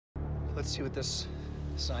Let's see what this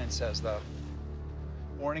sign says, though.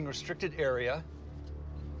 Warning, restricted area.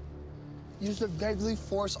 Use of deadly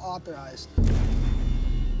force authorized.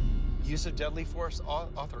 Use of deadly force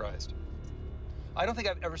authorized. I don't think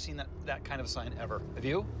I've ever seen that kind of sign ever. Have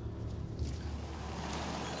you?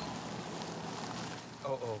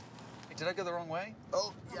 Oh. Hey, did I go the wrong way?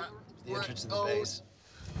 Oh, yeah. The entrance to the base.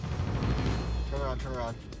 Turn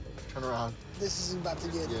around. This is about to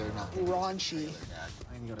get raunchy.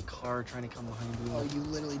 I got a car trying to come behind you. Oh, you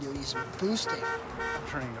literally do need some boosting. I'm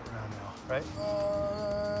turning it around now,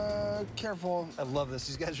 right? Careful. I love this.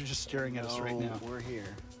 These guys are just staring at us right now. We're here.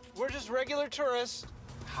 We're just regular tourists.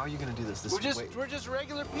 How are you gonna do this? We're just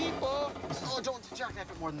regular people. Oh, don't jackknife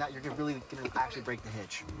it more than that. You're really gonna actually break the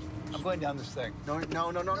hitch. I'm going down this thing. No. You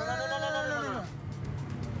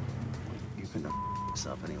couldn't have this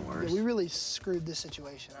up any worse. Yeah, we really screwed this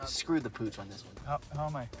situation up. Screwed the pooch on this one. How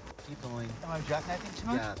am I? Keep going. Am I jackknifing too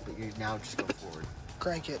much? Yeah, but you now just go forward.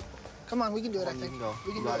 Crank it. Come on, we can do it, I You think. can go.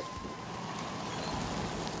 We can You do got it.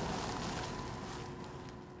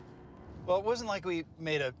 Well, it wasn't like we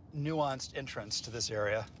made a nuanced entrance to this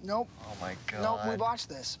area. Nope. Oh my God. Nope, we watched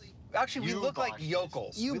this. Actually, we You look like botched this.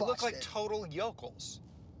 yokels. You we look botched like it. total yokels,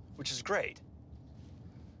 which is great.